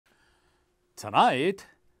Tonight,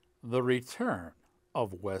 the return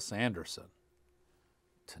of Wes Anderson.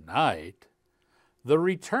 Tonight, the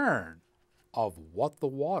return of What the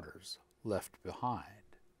Waters Left Behind.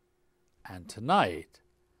 And tonight,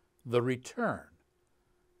 the return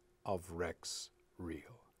of Rex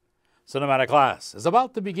Reel. Cinematic class is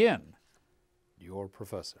about to begin. Your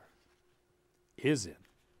professor is in.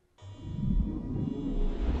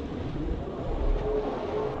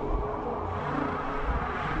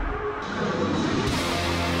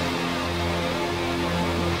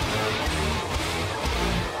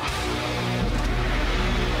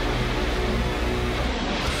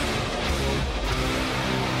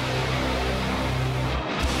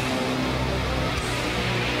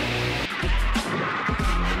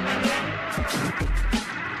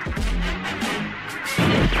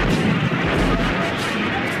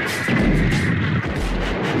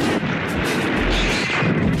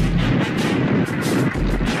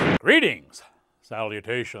 Greetings,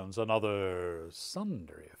 salutations, another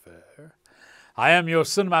sundry affair. I am your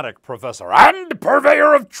cinematic professor and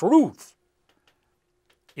purveyor of truth.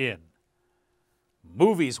 In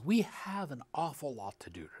movies, we have an awful lot to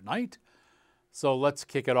do tonight, so let's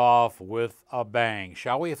kick it off with a bang,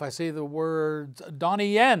 shall we? If I say the words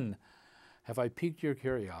Donnie Yen, have I piqued your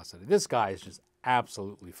curiosity? This guy is just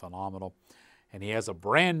absolutely phenomenal, and he has a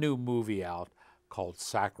brand new movie out called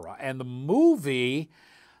Sakura, and the movie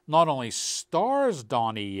not only stars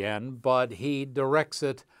Donnie Yen, but he directs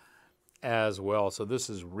it as well. So this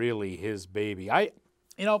is really his baby. I'm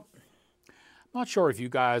not sure if you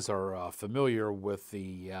guys are familiar with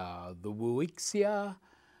the wuxia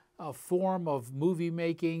form of movie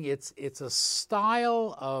making. It's a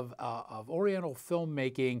style of Oriental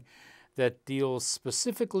filmmaking that deals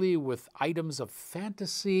specifically with items of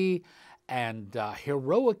fantasy and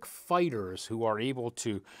heroic fighters who are able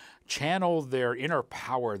to channel their inner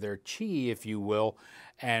power, their chi, if you will,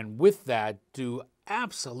 and with that do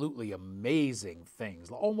absolutely amazing things,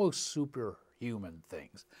 almost superhuman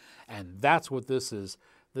things. And that's what this is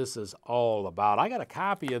all about. I got a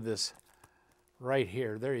copy of this right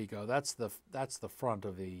here. There you go. That's the front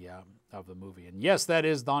of the movie. And yes, that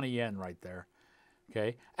is Donnie Yen right there.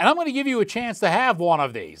 Okay? And I'm going to give you a chance to have one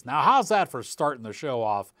of these. Now, how's that for starting the show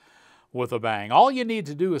off with a bang? All you need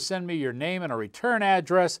to do is send me your name and a return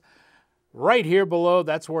address right here below.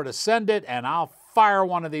 That's where to send it, and I'll fire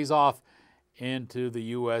one of these off into the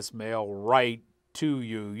U.S. mail right to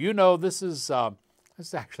you. You know, this is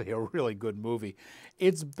actually a really good movie.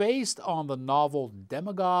 It's based on the novel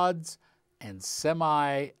Demigods and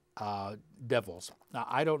Semi-Devils. Now,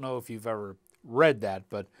 I don't know if you've ever read that,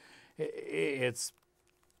 but it's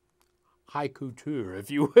high couture, if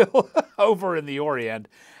you will, over in the Orient,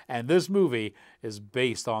 and this movie is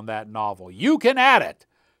based on that novel. You can add it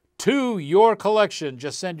to your collection.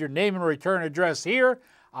 Just send your name and return address here.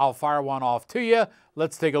 I'll fire one off to you.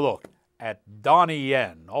 Let's take a look at Donnie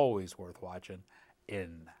Yen, always worth watching,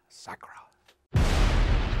 in Sakura.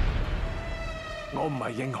 我唔係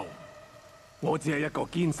英雄，我只係一個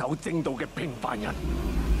堅守正道嘅平凡人。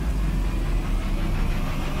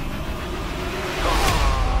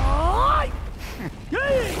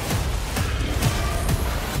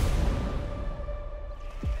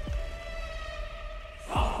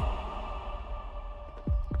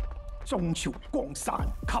中朝江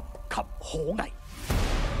山岌岌可危。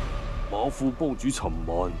馬副幫主尋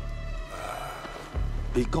晚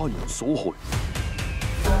被奸人所害，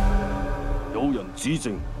有人指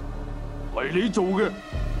證係你做嘅。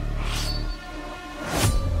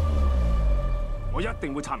我一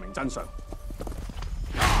定會查明真相。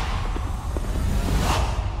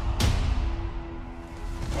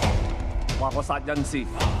話我殺恩師，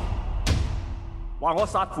話我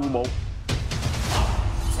殺父母。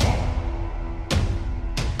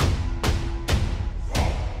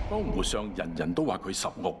 江湖上人人都話佢十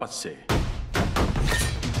惡不赦，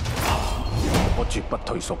我絕不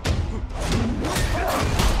退縮。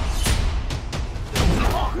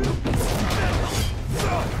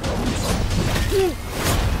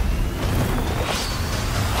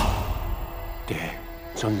爹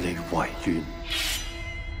盡力為願。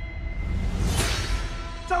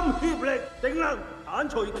針協力定能鏟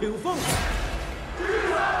除喬峰。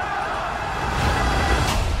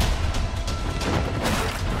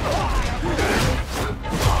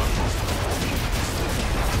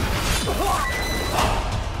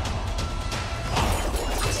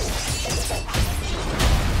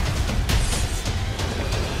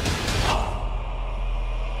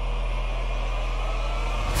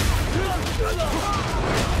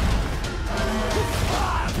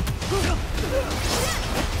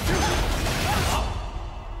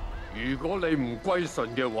 如果你你唔歸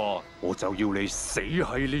順嘅話，我就要你死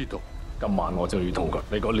喺呢度。今晚我就要同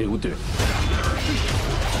你個了斷。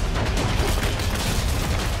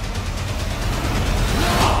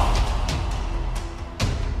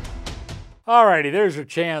Alrighty, there's your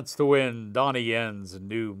chance to win Donnie Yen's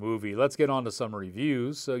new movie. Let's get on to some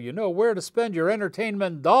reviews so you know where to spend your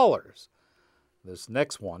entertainment dollars. This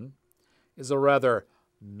next one is a rather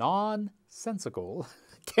nonsensical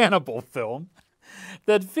cannibal film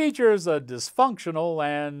that features a dysfunctional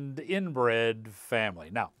and inbred family.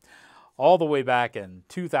 Now, all the way back in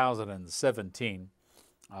 2017,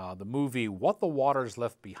 the movie What the Waters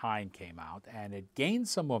Left Behind came out, and it gained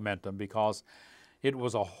some momentum because it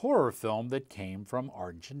was a horror film that came from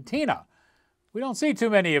Argentina. We don't see too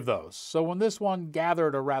many of those, so when this one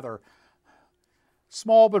gathered a rather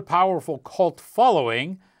small but powerful cult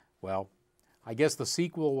following, well, I guess the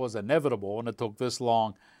sequel was inevitable and it took this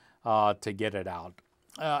long to get it out.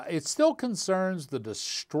 It still concerns the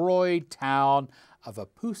destroyed town of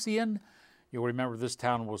Apusian. You'll remember this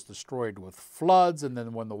town was destroyed with floods, and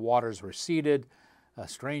then when the waters receded,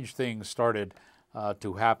 strange things started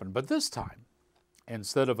to happen. But this time,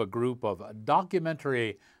 instead of a group of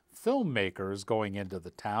documentary filmmakers going into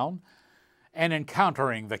the town and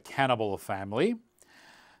encountering the cannibal family,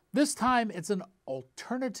 this time it's an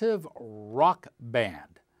alternative rock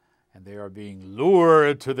band, and they are being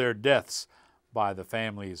lured to their deaths by the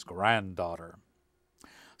family's granddaughter.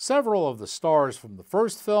 Several of the stars from the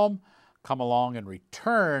first film come along and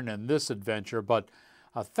return in this adventure, but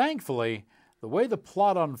thankfully, the way the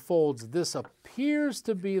plot unfolds, this appears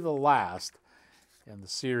to be the last in the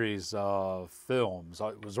series of films.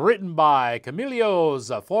 It was written by Camillo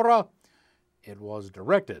Zafora. It was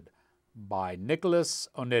directed by Nicholas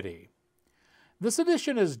Onetti. This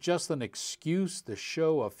edition is just an excuse to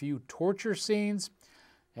show a few torture scenes,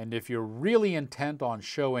 and if you're really intent on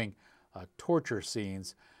showing torture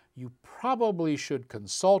scenes, you probably should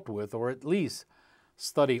consult with, or at least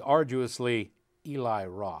study arduously, Eli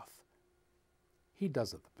Roth. He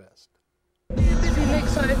does it the best. A busy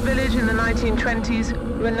lakeside village in the 1920s,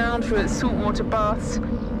 renowned for its saltwater baths,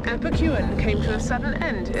 Epicuan came to a sudden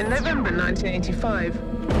end in November 1985,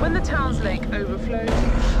 when the town's lake overflowed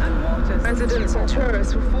and water. Residents and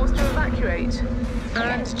tourists were forced to evacuate,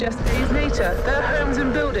 and just days later, their homes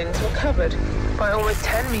and buildings were covered by almost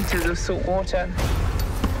 10 meters of salt water.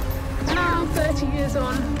 Now, 30 years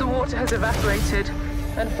on, the water has evaporated,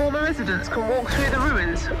 and former residents can walk through the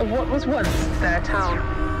ruins of what was once their town.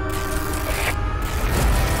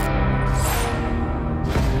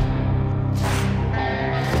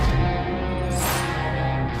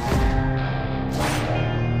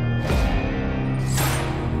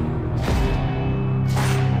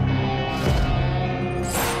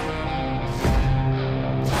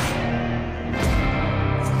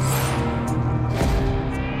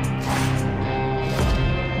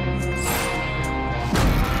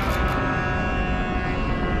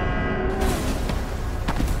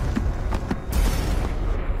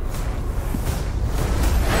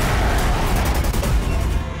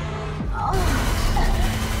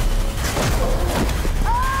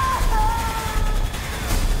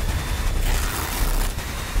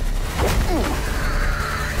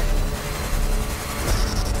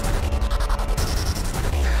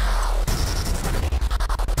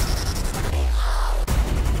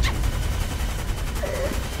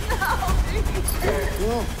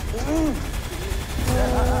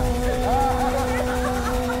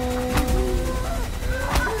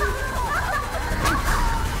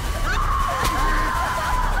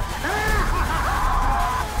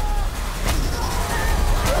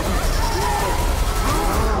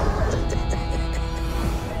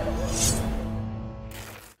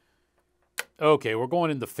 Okay, we're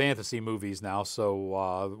going into fantasy movies now,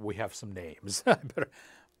 so we have some names. I better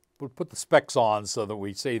put the specs on so that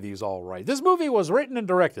we say these all right. This movie was written and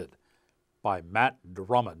directed by Matt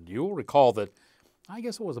Drummond. You'll recall that, I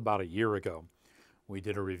guess it was about a year ago, we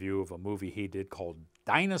did a review of a movie he did called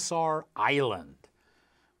Dinosaur Island.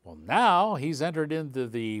 Well, now he's entered into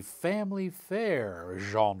the family fare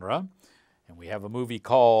genre, and we have a movie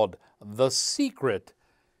called The Secret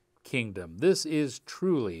Kingdom. This is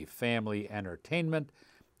truly family entertainment.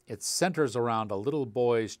 It centers around a little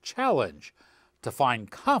boy's challenge to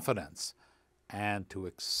find confidence and to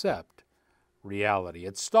accept reality.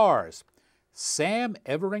 It stars Sam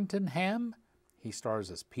Everington-Ham, he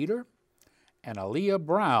stars as Peter, and Aaliyah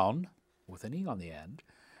Brown, with an E on the end,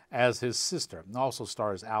 as his sister, and also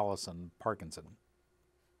stars Allison Parkinson.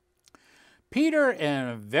 Peter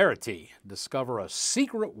and Verity discover a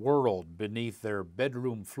secret world beneath their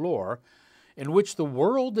bedroom floor in which the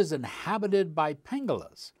world is inhabited by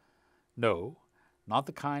pangolas. No, not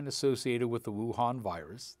the kind associated with the Wuhan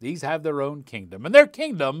virus. These have their own kingdom, and their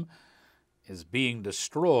kingdom is being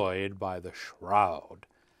destroyed by the Shroud.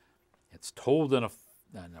 It's told in a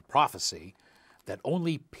prophecy that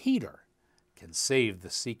only Peter can save the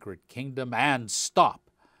secret kingdom and stop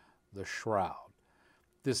the Shroud.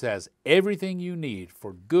 This has everything you need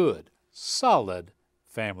for good, solid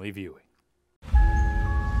family viewing.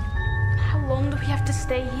 How long do we have to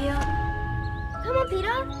stay here? Come on,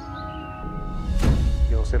 Peter.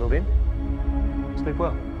 You all settled in? Sleep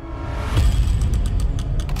well.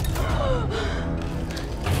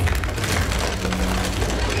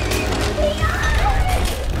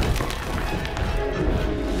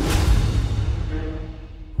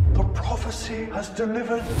 The prophecy has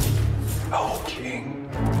delivered, O king.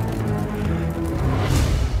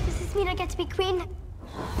 Does this mean I get to be queen?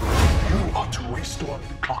 You are to restore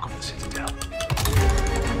the clock of the citadel,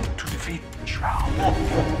 to defeat the Shroud,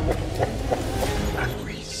 and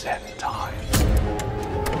reset time.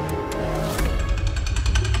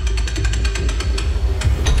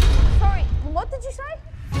 Sorry, what did you say?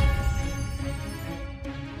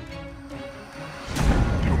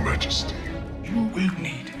 Your Majesty, you will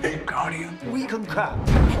need a guardian. We can crack.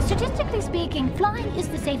 Statistically speaking, flying is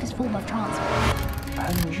the safest form of transport.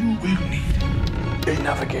 And you will need a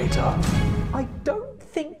navigator. I don't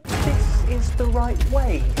think this is the right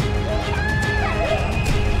way.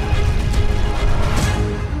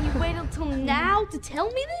 You wait until now to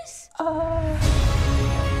tell me this? Can't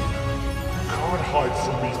hide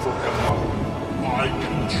from me forever. I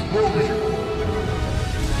control you.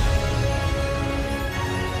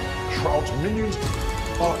 Shroud's minions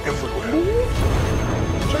are everywhere.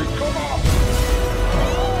 Take cover!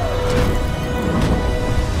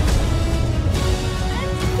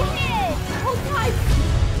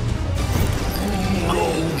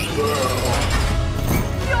 Goes there.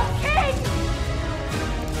 You're king!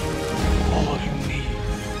 All you need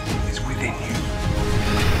is within you.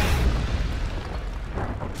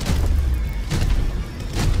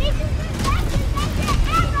 This is the best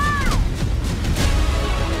adventure ever!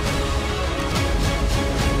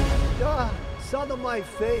 Sun on my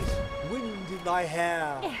face, wind in my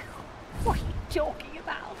hair. What are you talking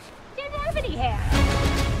about? There's nobody here.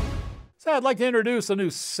 So I'd like to introduce a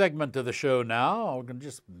new segment to the show now,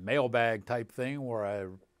 just mailbag type thing where I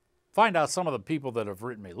find out some of the people that have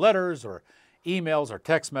written me letters or emails or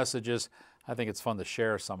text messages. I think it's fun to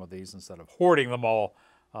share some of these instead of hoarding them all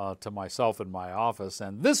to myself in my office.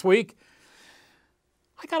 And this week,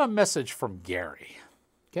 I got a message from Gary,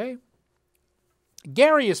 okay?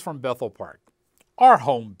 Gary is from Bethel Park, our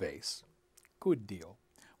home base. Good deal.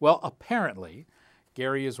 Well, apparently,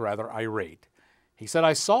 Gary is rather irate. He said,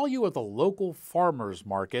 I saw you at the local farmer's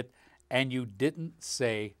market and you didn't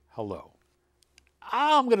say hello.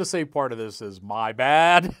 I'm going to say part of this is my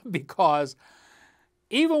bad because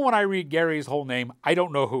even when I read Gary's whole name, I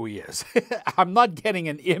don't know who he is. I'm not getting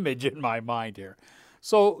an image in my mind here.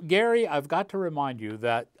 So, Gary, I've got to remind you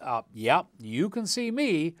that, you can see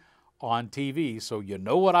me on TV, so you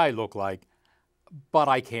know what I look like, but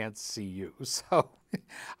I can't see you. So,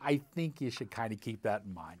 I think you should kind of keep that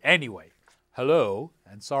in mind. Anyway. Hello,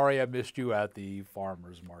 and sorry I missed you at the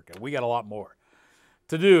farmer's market. We got a lot more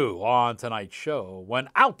to do on tonight's show when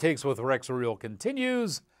Outtakes with Rex Real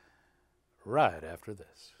continues right after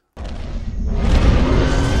this.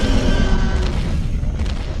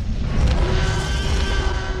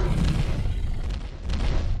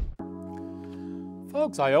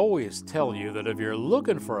 Folks, I always tell you that if you're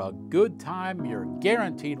looking for a good time, you're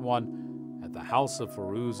guaranteed one at the House of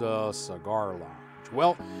Fairuza Cigar Lounge.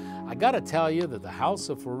 Well, I got to tell you that the House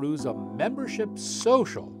of Fairuza Membership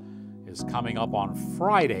Social is coming up on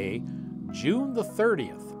Friday, June the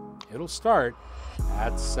 30th. It'll start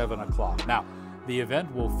at 7 o'clock. Now, the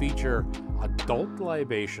event will feature adult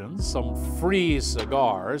libations, some free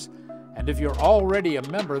cigars, and if you're already a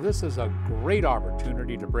member, this is a great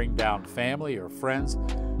opportunity to bring down family or friends,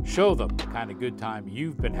 show them the kind of good time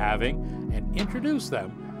you've been having, and introduce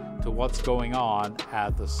them to what's going on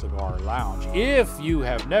at the Cigar Lounge. If you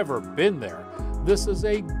have never been there, this is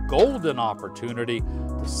a golden opportunity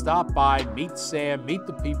to stop by, meet Sam, meet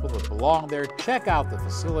the people that belong there, check out the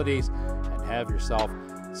facilities, and have yourself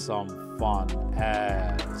some fun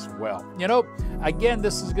as well. You know, again,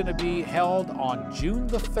 this is going to be held on June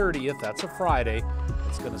the 30th. That's a Friday.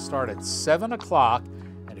 It's going to start at 7 o'clock.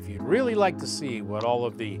 And if you'd really like to see what all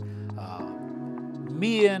of the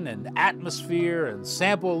mien and atmosphere and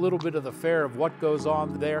sample a little bit of the fare of what goes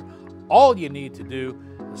on there, all you need to do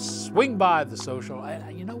is swing by the social.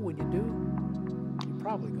 And you know, when you do, you're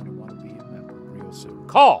probably going to want to be a member real soon.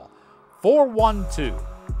 Call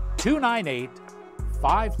 412-288-8255.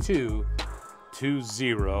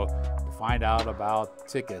 412-298-5220 to find out about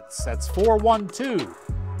tickets. That's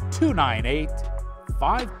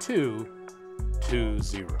 412-298-5220.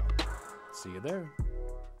 See you there.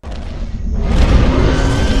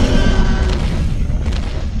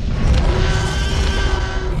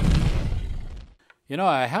 You know,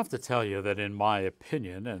 I have to tell you that in my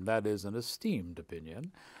opinion, and that is an esteemed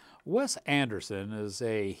opinion, Wes Anderson is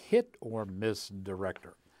a hit or miss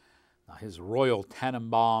director. Now, his Royal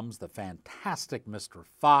Tenenbaums, The Fantastic Mr.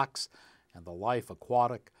 Fox, and The Life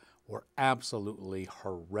Aquatic were absolutely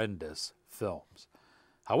horrendous films.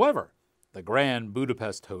 However, The Grand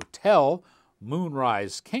Budapest Hotel,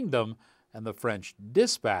 Moonrise Kingdom, and The French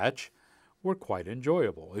Dispatch were quite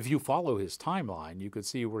enjoyable. If you follow his timeline, you could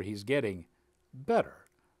see where he's getting better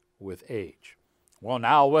with age. Well,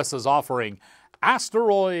 now Wes is offering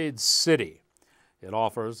Asteroid City. It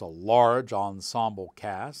offers a large ensemble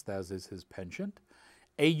cast, as is his penchant,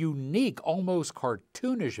 a unique, almost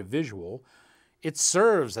cartoonish visual. It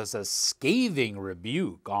serves as a scathing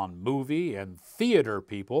rebuke on movie and theater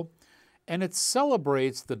people, and it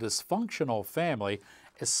celebrates the dysfunctional family,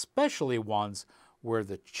 especially ones where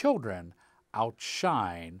the children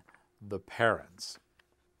outshine the parents.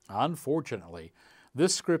 Unfortunately,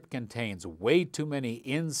 this script contains way too many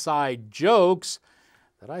inside jokes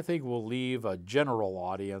that I think will leave a general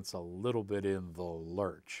audience a little bit in the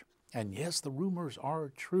lurch. And yes, the rumors are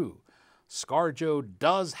true. ScarJo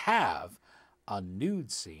does have a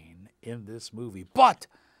nude scene in this movie, but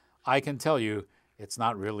I can tell you it's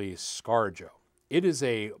not really ScarJo. It is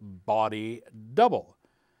a body double.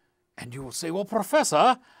 And you will say, well,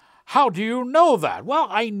 Professor, how do you know that? Well,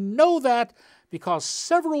 I know that because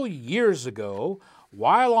several years ago,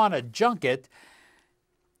 while on a junket,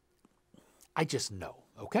 I just know,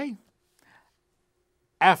 okay?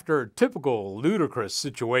 After typical ludicrous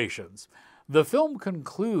situations, the film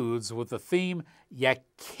concludes with the theme, you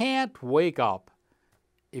can't wake up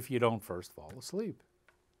if you don't first fall asleep.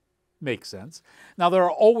 Makes sense. Now, there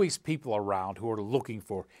are always people around who are looking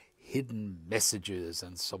for hidden messages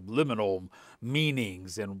and subliminal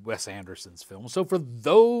meanings in Wes Anderson's films. So for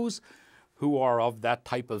those who are of that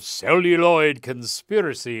type of celluloid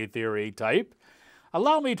conspiracy theory type,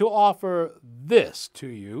 allow me to offer this to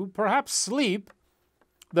you. Perhaps sleep,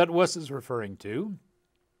 that Wes is referring to,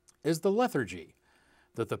 is the lethargy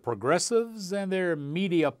that the progressives and their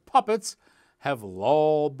media puppets have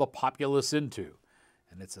lulled the populace into.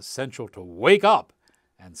 And it's essential to wake up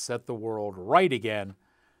and set the world right again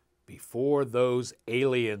before those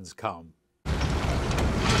aliens come.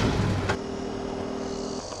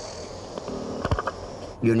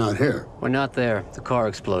 You're not here. We're not there. The car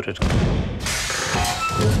exploded.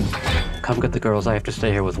 Come get the girls. I have to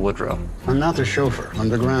stay here with Woodrow. I'm not the chauffeur. I'm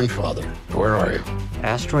the grandfather. Where are you?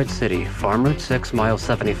 Asteroid City, Farm Route 6, mile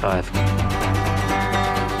 75.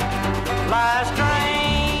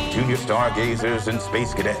 Junior stargazers and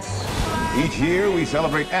space cadets. Each year we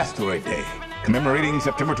celebrate Asteroid Day, commemorating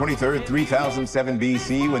September 23rd, 3007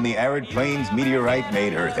 BC, when the arid plains meteorite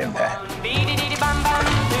made Earth impact.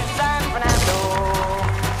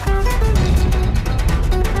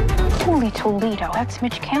 Holy Toledo, that's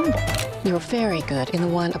Mitch Campbell. You were very good in the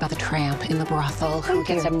one about the tramp in the brothel who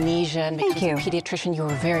gets amnesia and becomes a pediatrician. You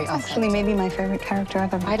were very awesome. Actually, maybe my favorite character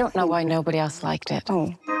ever. I don't know why nobody else liked it.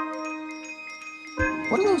 Oh.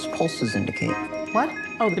 What do those pulses indicate? What?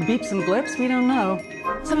 Oh, the beeps and blips? We don't know.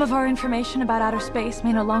 Some of our information about outer space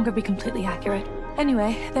may no longer be completely accurate.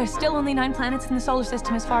 Anyway, there's still only 9 planets in the solar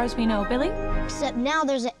system as far as we know. Billy? Except now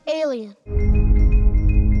there's an alien.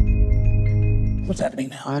 What's happening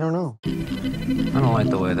now? I don't know. I don't like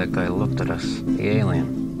the way that guy looked at us. The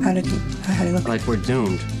alien. How did he look? Like we're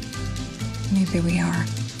doomed. Maybe we are.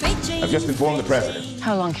 I've just informed the president.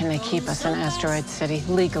 How long can they keep us in Asteroid City,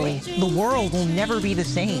 legally? The world will never be the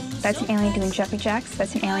same. That's an alien doing jumping jacks.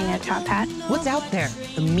 That's an alien in a top hat. What's out there?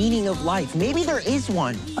 The meaning of life. Maybe there is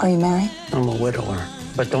one. Are you married? I'm a widower,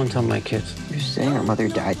 but don't tell my kids. You're saying her mother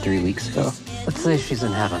died 3 weeks ago? Let's say she's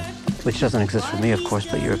in heaven, which doesn't exist for me, of course,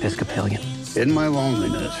 but you're Episcopalian. In my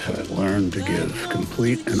loneliness, I learned to give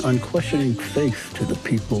complete and unquestioning faith to the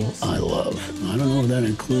people I love. I don't know if that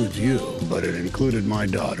includes you, but it included my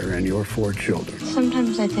daughter and your 4 children.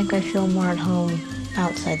 Sometimes I think I feel more at home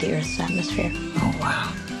outside the Earth's atmosphere. Oh,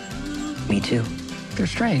 wow. Me too. They're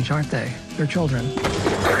strange, aren't they? They're children.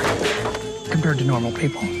 Compared to normal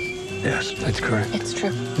people. Yes, that's correct. It's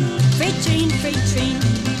true. Freight train,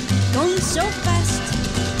 going so fast.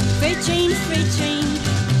 Freight train,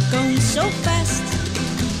 going so fast.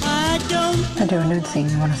 I do a nude scene.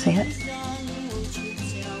 You want to see it?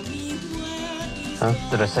 Huh?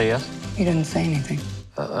 Did I say yes? You didn't say anything.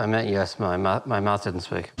 I meant yes. My mouth didn't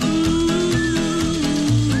speak.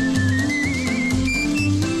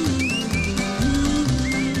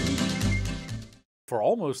 For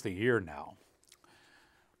almost a year now,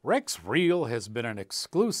 Rex Reel has been an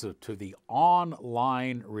exclusive to the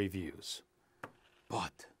online reviews.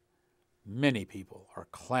 But many people are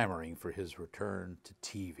clamoring for his return to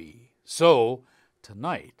TV. So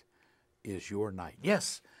tonight is your night.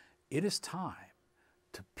 Yes, it is time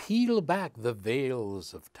to peel back the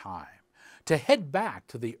veils of time, to head back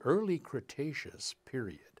to the early Cretaceous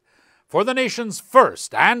period. For the nation's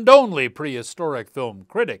first and only prehistoric film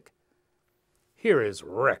critic, here is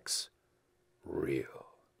Rex Reel.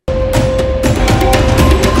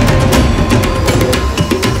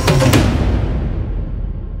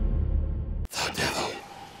 The Devil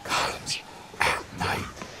Comes at Night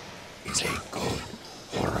is a good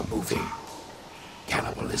horror movie.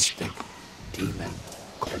 Cannibalistic demon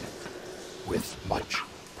cult with much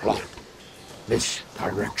plot,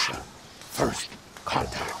 misdirection. First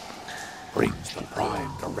Contact brings the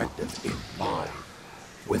Prime Directive in mind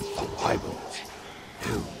with the Bible's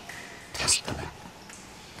New Testament.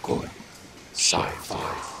 Good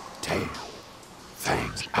sci-fi tale.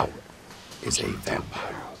 Fangs Out is a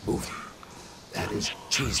vampire movie that is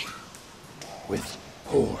cheesy with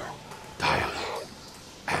poor dialogue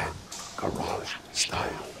and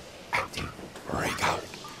garage-style acting. Breakout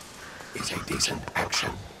is a decent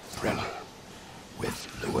action thriller with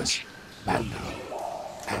Louis Mandel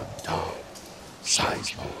and Tom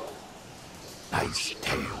Sizemore. Nice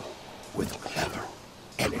tale with clever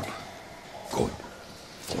editing. Good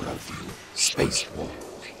for a few space wars.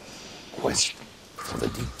 Quest for the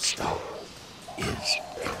Deep Star is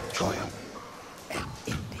enjoyable. An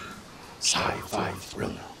indie sci-fi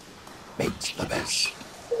thriller makes the best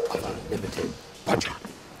of a limited budget.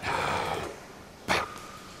 Now, back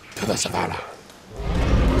to the savannah.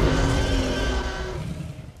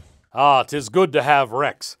 Ah, 'tis good to have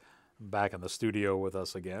Rex back in the studio with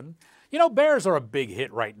us again. You know, bears are a big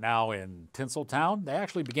hit right now in Tinseltown. They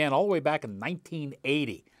actually began all the way back in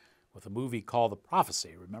 1980 with a movie called The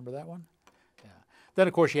Prophecy. Remember that one? Yeah. Then,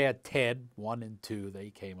 of course, you had Ted 1 and 2. They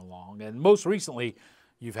came along. And most recently,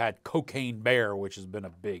 you've had Cocaine Bear, which has been a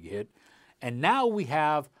big hit. And now we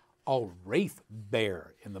have a wraith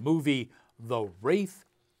bear in the movie The Wraith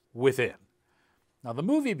Within. Now, the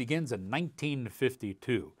movie begins in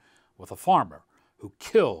 1952 with a farmer who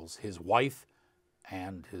kills his wife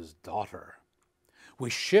and his daughter. We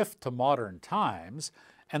shift to modern times,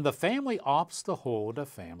 and the family opts to hold a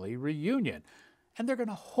family reunion. And they're going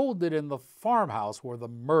to hold it in the farmhouse where the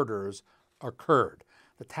murders occurred.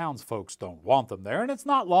 The townsfolk don't want them there, and it's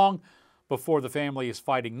not long before the family is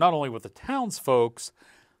fighting not only with the townsfolk,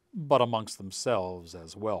 but amongst themselves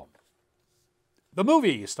as well. The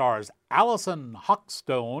movie stars Allison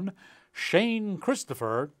Hockstone, Shane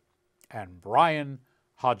Christopher, and Brian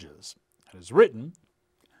Hodges. It is written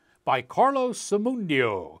by Carlos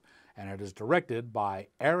Simundio, and it is directed by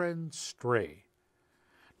Aaron Stray.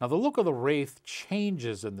 Now, the look of the Wraith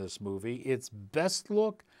changes in this movie. Its best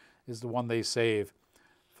look is the one they save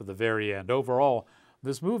for the very end. Overall,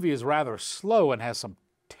 this movie is rather slow and has some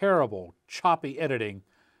terrible, choppy editing,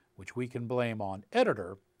 which we can blame on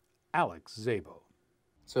editor Alex Zabo.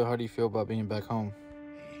 So how do you feel about being back home?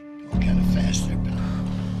 Going kind of fast there, but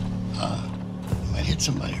might hit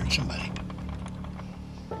somebody, hurt somebody.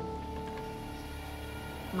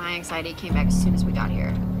 My anxiety came back as soon as we got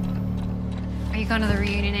here. Are you going to the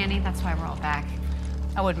reunion, Annie? That's why we're all back.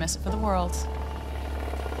 I wouldn't miss it for the world.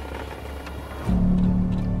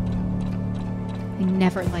 I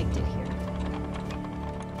never liked it here.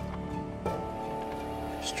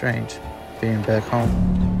 Strange, being back home.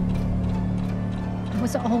 I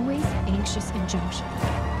was always anxious in Junction.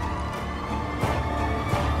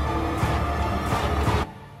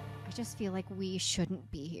 I just feel like we shouldn't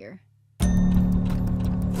be here.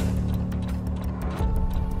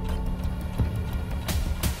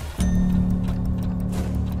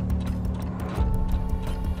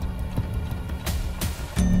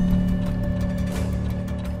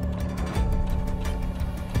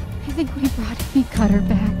 I think we brought me Cutter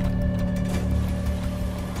back.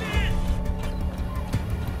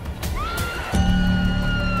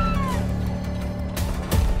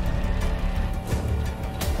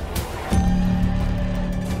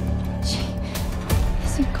 She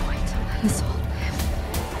isn't going to let us all live.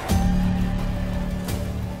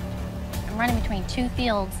 I'm running between two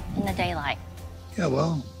fields in the daylight. Yeah,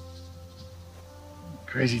 well,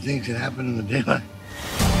 crazy things can happen in the daylight.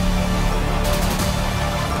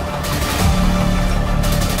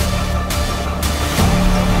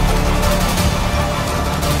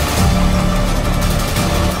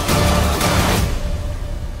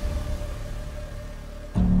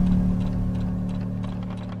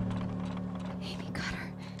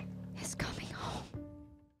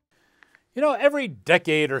 You know, every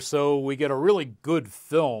decade or so we get a really good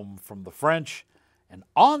film from the French, and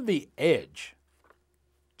On the Edge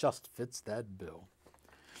just fits that bill.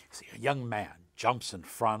 See, a young man jumps in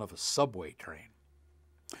front of a subway train.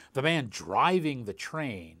 The man driving the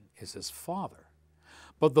train is his father,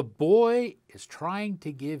 but the boy is trying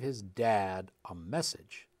to give his dad a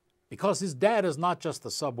message, because his dad is not just the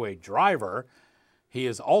subway driver, he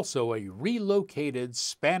is also a relocated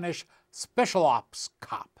Spanish special ops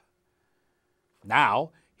cop. Now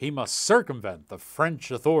he must circumvent the French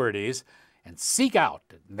authorities and seek out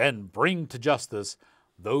and then bring to justice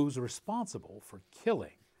those responsible for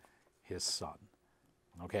killing his son.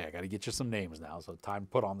 Okay, I got to get you some names now, so time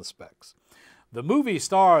to put on the specs. The movie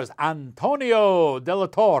stars Antonio de la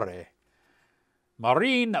Torre,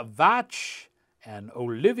 Marine Vach, and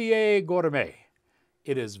Olivier Gourmet.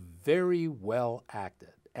 It is very well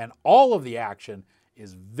acted, and all of the action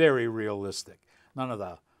is very realistic. None of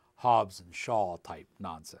the Hobbs and Shaw type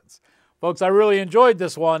nonsense. Folks, I really enjoyed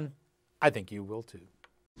this one. I think you will too.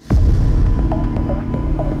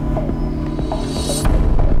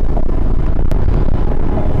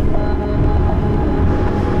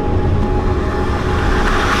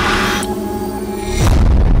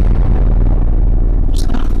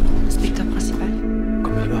 Inspecteur principal.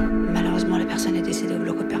 Comment il va? Malheureusement, la personne est décédée au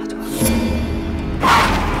bloc opératoire.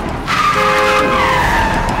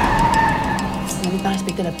 Vous n'avez pas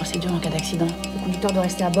respecté la procédure en cas d'accident. Le conducteur doit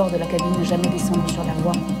rester à bord de la cabine, ne jamais descendre sur la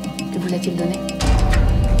voie. Que vous a-t-il donné?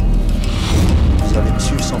 Vous allez me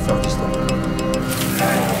suivre sans faire d'histoire.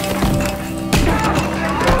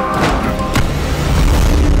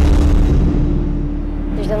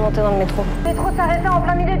 Je viens de monter dans le métro. Le métro s'arrêtait en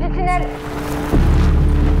plein milieu du tunnel.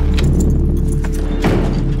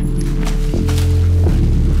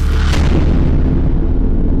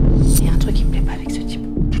 Il y a un truc qui me plaît pas avec ce type.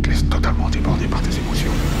 Tu te laisses totalement déborder par tes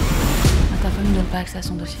émotions. Ta femme ne donne pas accès à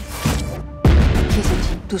son dossier. Qui est ce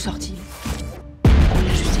type? D'où sort-il? Pourquoi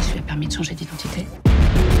la justice lui a permis de changer d'identité?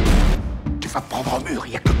 Tu vas prendre un mur,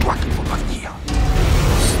 il n'y a que toi qu'il faut prévenir.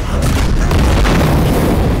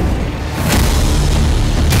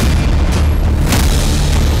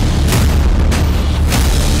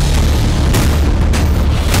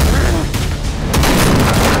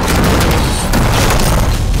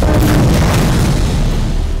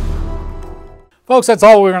 Folks, that's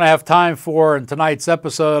all we're going to have time for in tonight's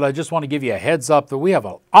episode. I just want to give you a heads up that we have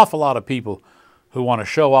an awful lot of people who want to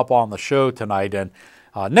show up on the show tonight. And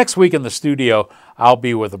next week in the studio, I'll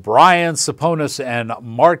be with Brian Saponis and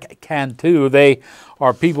Mark Cantu. They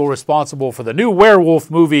are people responsible for the new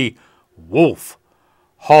werewolf movie, Wolf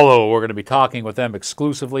Hollow. We're going to be talking with them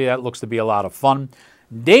exclusively. That looks to be a lot of fun.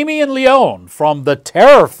 Damien Leone from The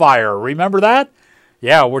Terrifier. Remember that?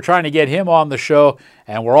 Yeah, we're trying to get him on the show,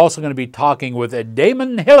 and we're also going to be talking with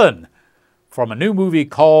Damon Hillen from a new movie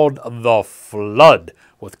called The Flood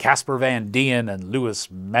with Casper Van Dien and Louis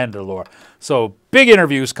Mandylor. So big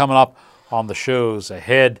interviews coming up on the shows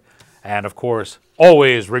ahead, and of course,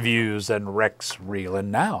 always reviews and Rex Reel.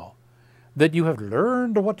 And now that you have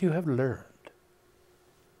learned what you have learned,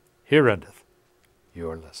 here endeth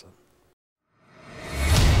your lesson.